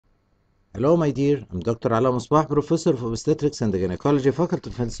Hello, my dear. I'm Dr. Alaa Mosbah, Professor of Obstetrics and Gynecology,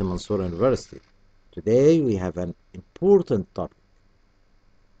 Faculty of Medicine, Mansoura University. Today, we have an important topic,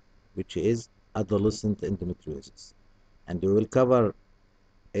 which is adolescent endometriosis. And we will cover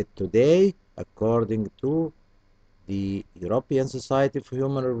it today according to the European Society for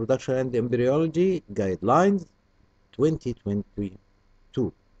Human Reproduction and Embryology Guidelines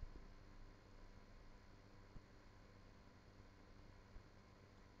 2022.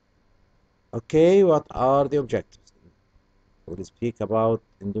 Okay, what are the objectives? We'll speak about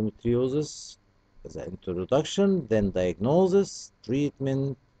endometriosis as an introduction, then diagnosis,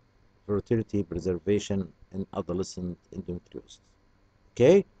 treatment, fertility preservation in adolescent endometriosis.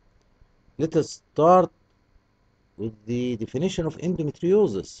 Okay, let us start with the definition of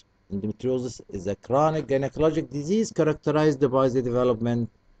endometriosis. Endometriosis is a chronic gynecologic disease characterized by the development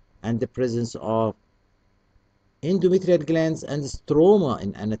and the presence of endometrial glands and stroma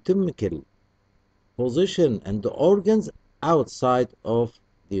in anatomical position and the organs outside of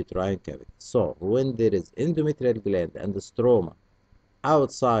the uterine cavity. So when there is endometrial gland and the stroma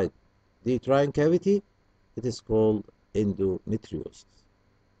outside the uterine cavity, it is called endometriosis.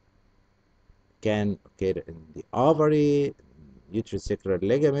 It can occur in the ovary, uterosacral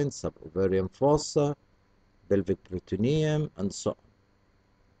ligament, subovarian fossa, pelvic peritoneum, and so on.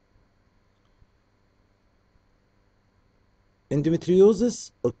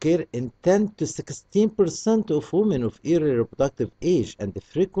 Endometriosis occurs in 10 to 16% of women of early reproductive age and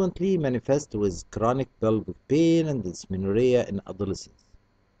frequently manifest with chronic pelvic pain and dysmenorrhea in adolescents.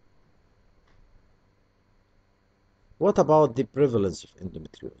 What about the prevalence of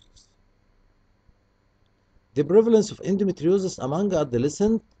endometriosis? The prevalence of endometriosis among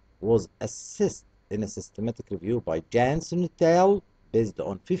adolescents was assessed in a systematic review by Janssen et al. Based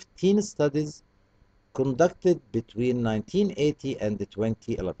on 15 studies conducted between 1980 and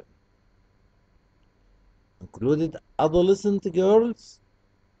 2011, included adolescent girls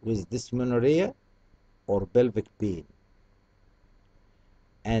with dysmenorrhea or pelvic pain.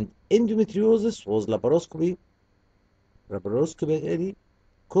 And endometriosis was laparoscopically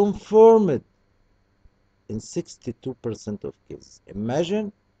confirmed in 62% of cases.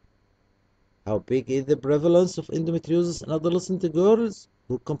 Imagine how big is the prevalence of endometriosis in adolescent girls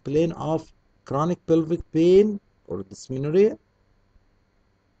who complain of chronic pelvic pain or dysmenorrhea.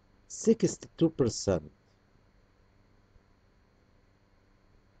 62%.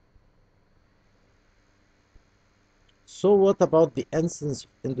 So what about the incidence of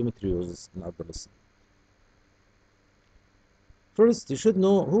endometriosis in adolescents? First, you should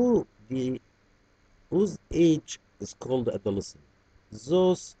know whose age is called adolescent.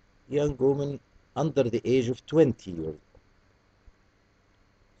 Those young women under the age of 20 years old.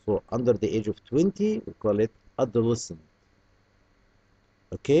 So under the age of 20, we call it adolescent.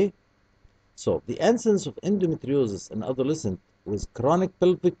 Okay? So the incidence of endometriosis in adolescents with chronic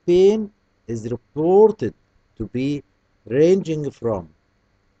pelvic pain is reported to be ranging from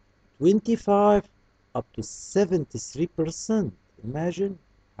 25 up to 73%. Imagine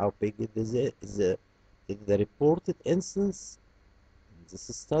how big it is the reported incidence in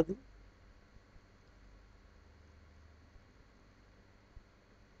this study.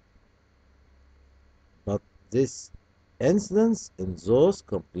 But this incidence in those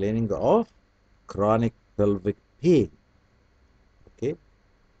complaining of chronic pelvic pain. Okay.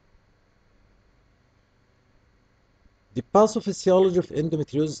 The pathophysiology of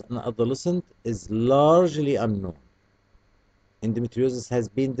endometriosis in adolescent is largely unknown. Endometriosis has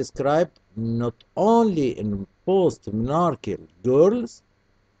been described not only in post-menarcheal girls,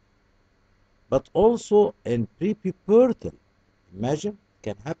 but also in prepubertal. Imagine, it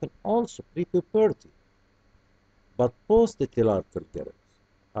can happen also prepuberty, but post-telarcal girls,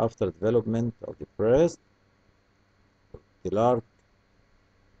 after development of the breast, telarc,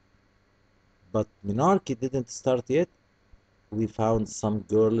 but menarche didn't start yet. We found some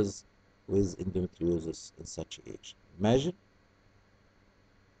girls with endometriosis in such age. Imagine.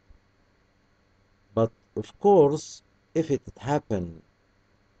 But of course, if it happened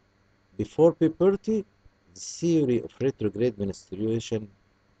before puberty, the theory of retrograde menstruation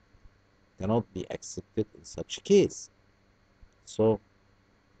cannot be accepted in such case. So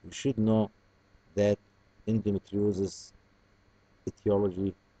we should know that endometriosis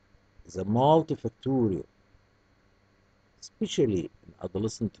etiology is a multifactorial, especially in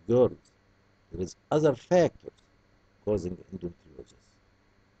adolescent girls. There is other factors causing endometriosis.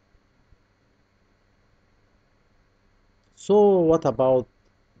 So what about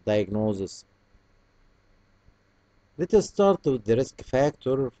diagnosis? Let us start with the risk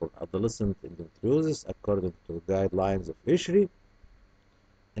factor for adolescent endometriosis according to guidelines of ESHRE.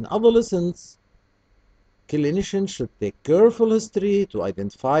 In adolescents, clinicians should take careful history to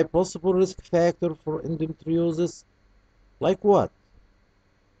identify possible risk factors for endometriosis, like what?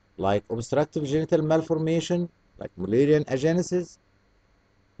 Like obstructive genital malformation, like Mullerian agenesis,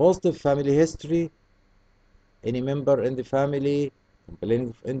 positive family history, any member in the family complaining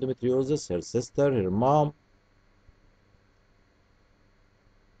of endometriosis, her sister, her mom,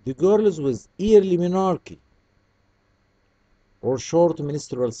 the girls with early menarche or short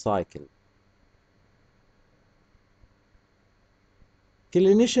menstrual cycle.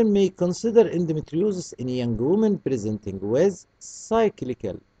 Clinician may consider endometriosis in young women presenting with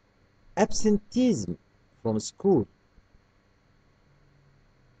cyclical absenteeism from school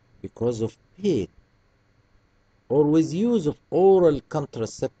because of pain or with use of oral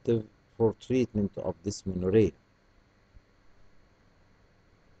contraceptive for treatment of dysmenorrhea.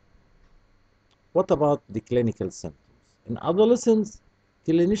 What about the clinical symptoms? In adolescents,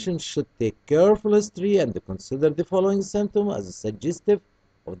 clinicians should take careful history and consider the following symptoms as suggestive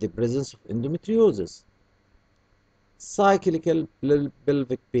of the presence of endometriosis. Cyclical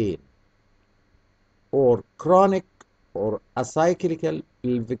pelvic pain, or chronic or acyclical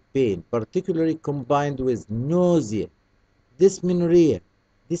pelvic pain, particularly combined with nausea, dysmenorrhea,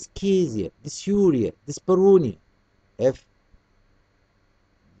 dyschezia, dysuria, dyspareunia, if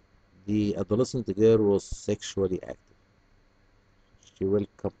the adolescent girl was sexually active. She will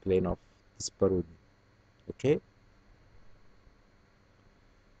complain of dyspareunia. Okay?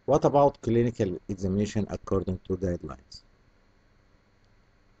 What about clinical examination according to guidelines?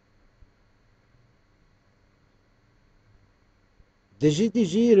 The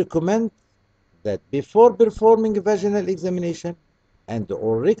GDG recommends that before performing vaginal examination and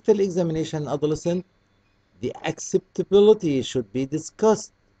or rectal examination in adolescent, the acceptability should be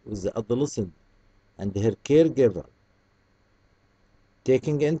discussed with the adolescent and her caregiver,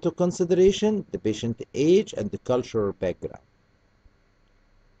 taking into consideration the patient age and the cultural background.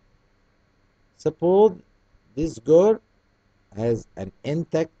 Suppose this girl has an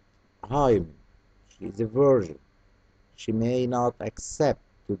intact hymen. She is a virgin. She may not accept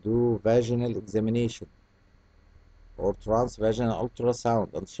to do vaginal examination or transvaginal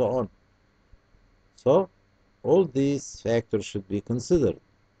ultrasound and so on. So, all these factors should be considered.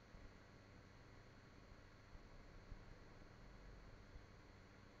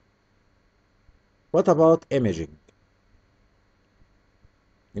 What about imaging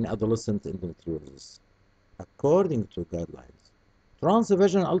in adolescent endometriosis? According to guidelines,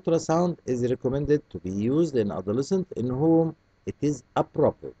 transvaginal ultrasound is recommended to be used in adolescents in whom it is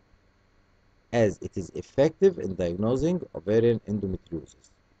appropriate, as it is effective in diagnosing ovarian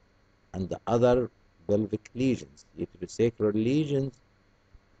endometriosis and the other pelvic lesions, uterosacral lesions,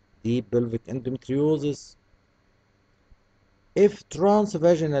 deep pelvic endometriosis. If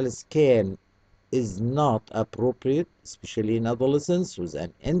transvaginal scan is not appropriate, especially in adolescents with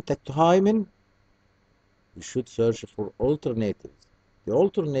an intact hymen, we should search for alternatives. The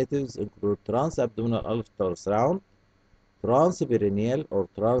alternatives include transabdominal ultrasound, transperineal or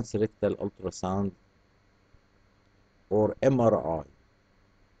transrectal ultrasound, or MRI.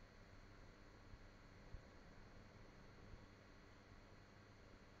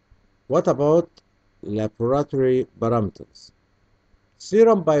 What about laboratory parameters?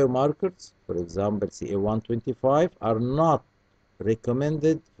 Serum biomarkers, for example CA125, are not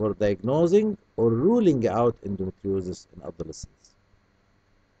recommended for diagnosing or ruling out endometriosis in adolescents.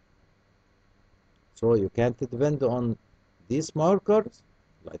 So you can't depend on these markers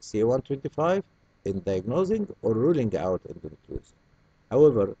like CA125 in diagnosing or ruling out endometriosis.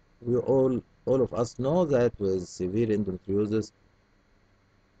 However, we all of us know that with severe endometriosis,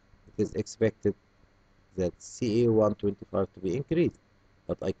 it is expected that CA125 to be increased,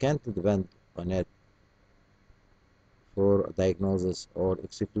 but I can't depend on it for diagnosis or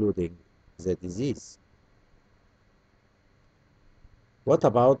excluding the disease. What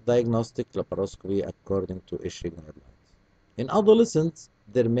about diagnostic laparoscopy according to ESHRE guidelines? In adolescents,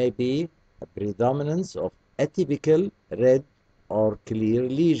 there may be a predominance of atypical red or clear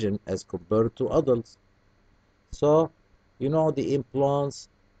lesion as compared to adults. So, you know, the implants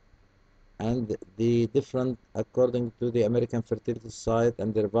and the different, according to the American Fertility Society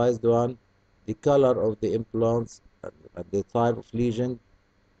and the revised one, the color of the implants and the type of lesion.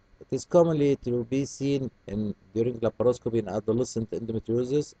 It is commonly to be seen in during laparoscopy in adolescent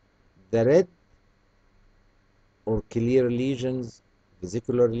endometriosis, the red or clear lesions,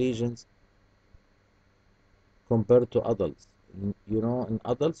 vesicular lesions, compared to adults. You know, in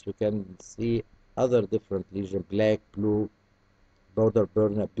adults we can see other different lesions, black, blue, powder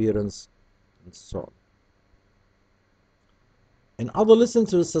burn appearance, and so on. In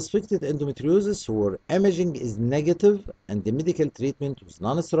adolescents with suspected endometriosis where imaging is negative and the medical treatment with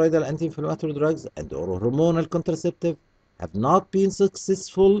non-steroidal anti-inflammatory drugs and or hormonal contraceptive have not been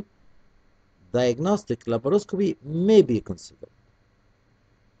successful, diagnostic laparoscopy may be considered.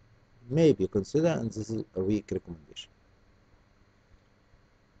 And this is a weak recommendation.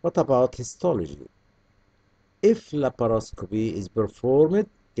 What about histology? If laparoscopy is performed,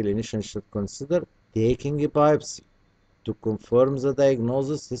 clinicians should consider taking a biopsy to confirm the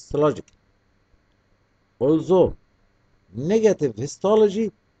diagnosis histologically. Although negative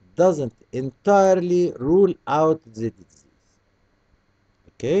histology doesn't entirely rule out the disease.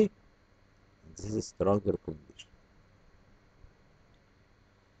 Okay? This is a strong recommendation.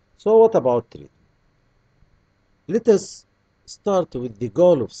 So what about treatment? Let us start with the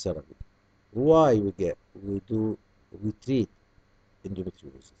goal of therapy. Why we treat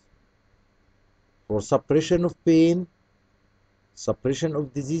endometriosis? For suppression of pain, suppression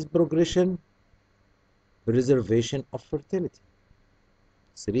of disease progression, preservation of fertility.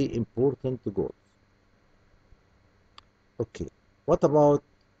 3 important goals. Okay, what about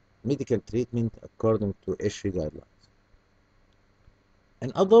medical treatment according to ESHRE guidelines?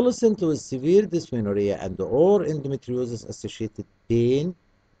 An adolescent with severe dysmenorrhea and or endometriosis associated pain,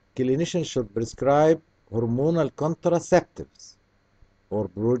 clinicians should prescribe hormonal contraceptives or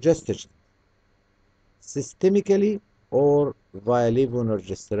progestogen systemically or via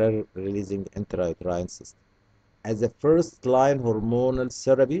levonorgestrel releasing intrauterine system as a first-line hormonal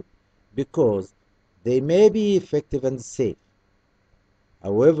therapy because they may be effective and safe.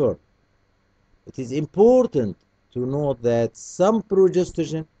 However, it is important to note that some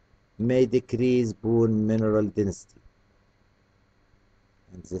progestogen may decrease bone mineral density,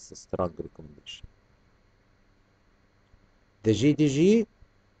 and this is a strong recommendation. The GDG,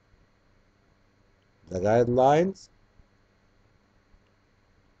 the guidelines,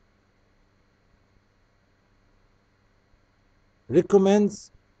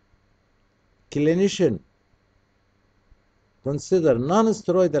 recommends clinician consider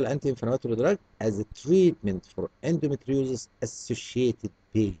non-steroidal anti-inflammatory drug as a treatment for endometriosis associated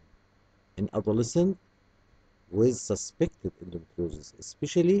pain in adolescents with suspected endometriosis,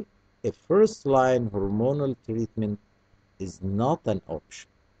 especially if first-line hormonal treatment is not an option.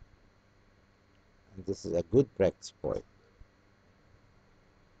 And this is a good practice point.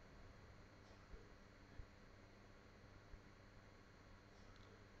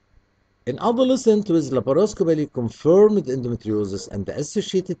 In adolescents with laparoscopically confirmed endometriosis and the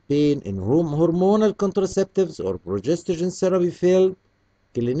associated pain in whom hormonal contraceptives or progestogen therapy failed,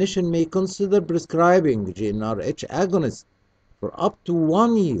 clinician may consider prescribing GnRH agonists for up to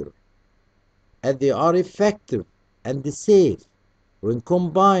 1 year, as they are effective and safe when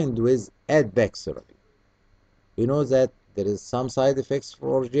combined with add-back therapy. We know that there is some side effects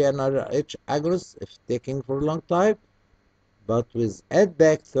for GnRH agonists if taken for a long time, but with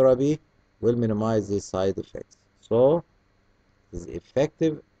add-back therapy will minimize these side effects. So it is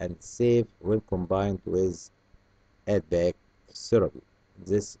effective and safe when combined with add-back therapy.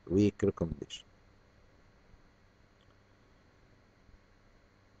 This weak recommendation.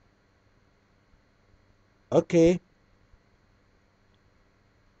 Okay.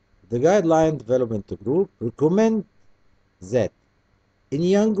 The guideline development group recommend that in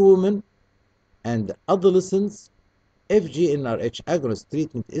young women and adolescents, if GnRH agonist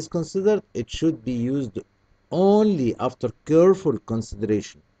treatment is considered, it should be used only after careful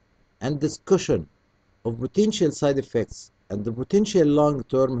consideration and discussion of potential side effects and the potential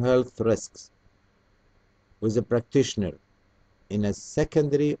long-term health risks with a practitioner in a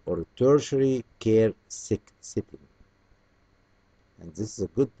secondary or tertiary care setting. And this is a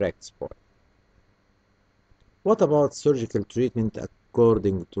good practice point. What about surgical treatment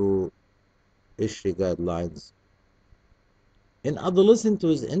according to ESHRE guidelines? In adolescents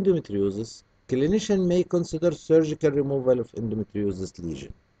with endometriosis, clinician may consider surgical removal of endometriosis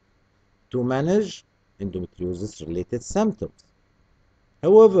lesion to manage endometriosis-related symptoms.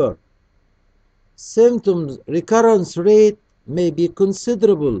 However, symptoms recurrence rate may be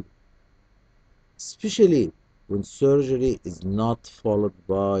considerable, especially when surgery is not followed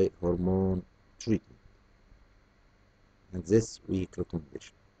by hormone treatment. And this weak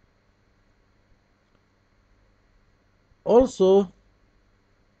recommendation. Also,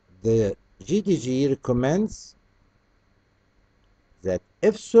 the GDG recommends that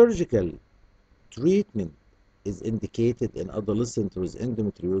if surgical treatment is indicated in adolescents with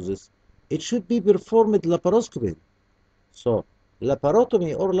endometriosis, it should be performed laparoscopy. So,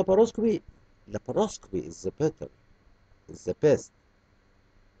 laparotomy or laparoscopy is the better, is the best,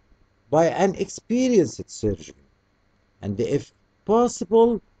 by an experienced surgeon. And if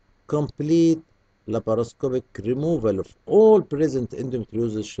possible, complete laparoscopic removal of all present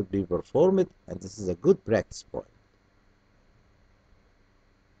endometriosis should be performed, and this is a good practice point.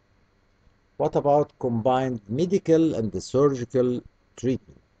 What about combined medical and surgical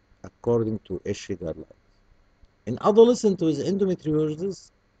treatment according to ESHRE guidelines? In adolescents with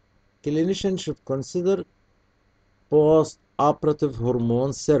endometriosis, clinicians should consider post-operative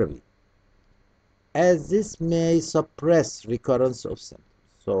hormone therapy, as this may suppress recurrence of symptoms.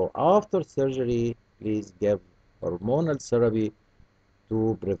 So after surgery, please give hormonal therapy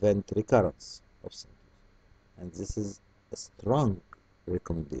to prevent recurrence of symptoms. And this is a strong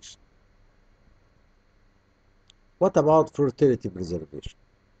recommendation. What about fertility preservation?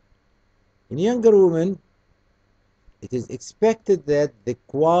 In younger women, it is expected that the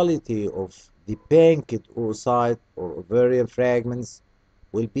quality of the pancreatic oocyte or ovarian fragments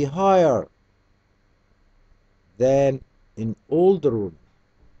will be higher than in older women.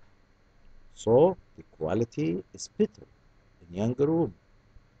 So the quality is better in younger women.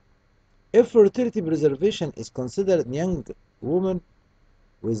 If fertility preservation is considered in young women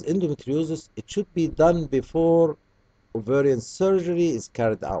with endometriosis, it should be done before ovarian surgery is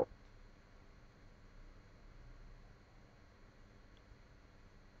carried out.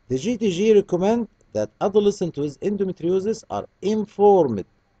 The GTG recommend that adolescents with endometriosis are informed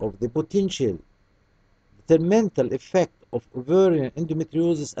of the potential detrimental effect of ovarian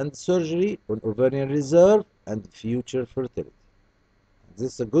endometriosis and surgery on ovarian reserve and future fertility.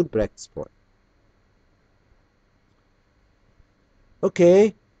 This is a good practice point.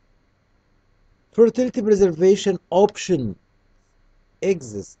 Okay, fertility preservation option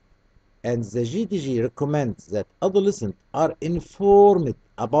exists, and the GTG recommends that adolescents are informed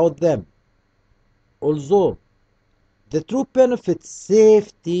about them. Although the true benefits,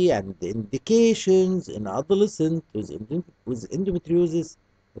 safety, and the indications in adolescents with endometriosis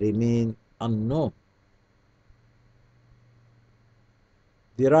remain unknown.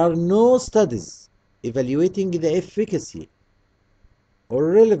 There are no studies evaluating the efficacy or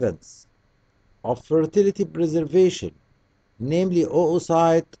relevance of fertility preservation, namely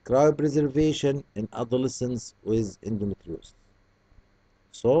oocyte cryopreservation in adolescents with endometriosis.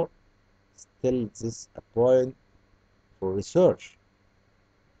 So, still this is a point for research,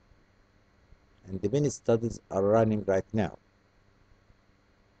 and many studies are running right now.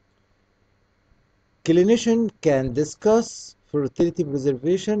 Clinicians can discuss fertility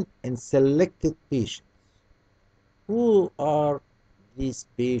preservation in selected patients. Who are these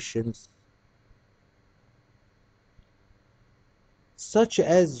patients? Such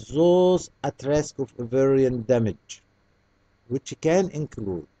as those at risk of ovarian damage, which can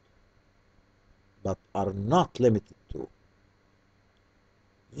include, but are not limited to,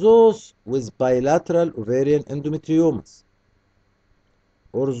 those with bilateral ovarian endometriomas,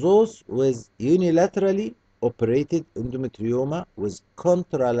 or those with unilaterally operated endometrioma with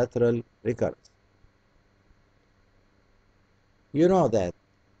contralateral recurrence. You know that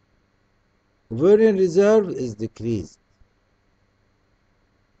ovarian reserve is decreased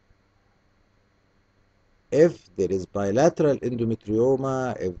if there is bilateral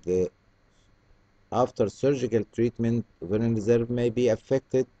endometrioma, if the after surgical treatment ovarian reserve may be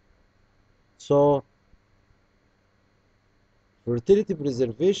affected. So fertility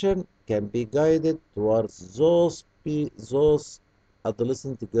preservation can be guided towards those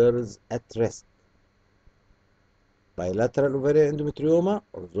adolescent girls at risk, bilateral ovarian endometrioma,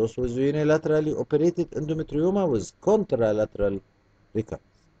 or those with unilaterally operated endometrioma with contralateral recurrence.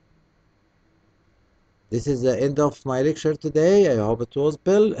 This is the end of my lecture today. I hope it was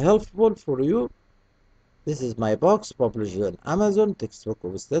helpful for you. This is my box published on Amazon, textbook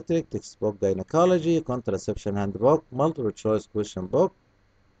Obstetrics, textbook Gynecology, contraception handbook, multiple choice question book,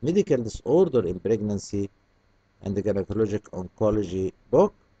 medical disorder in pregnancy, and the gynecologic oncology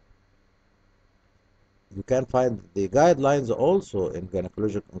book. You can find the guidelines also in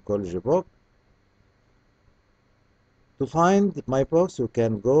gynecologic oncology book. To find my books, you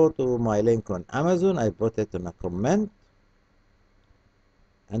can go to my link on Amazon. I put it in a comment.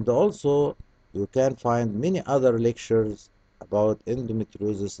 And also, you can find many other lectures about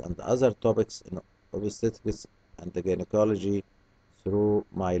endometriosis and other topics in obstetrics and the gynecology through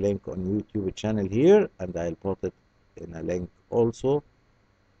my link on YouTube channel here, and I'll put it in a link also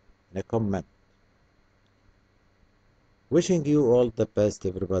in a comment. Wishing you all the best,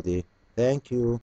 everybody. Thank you.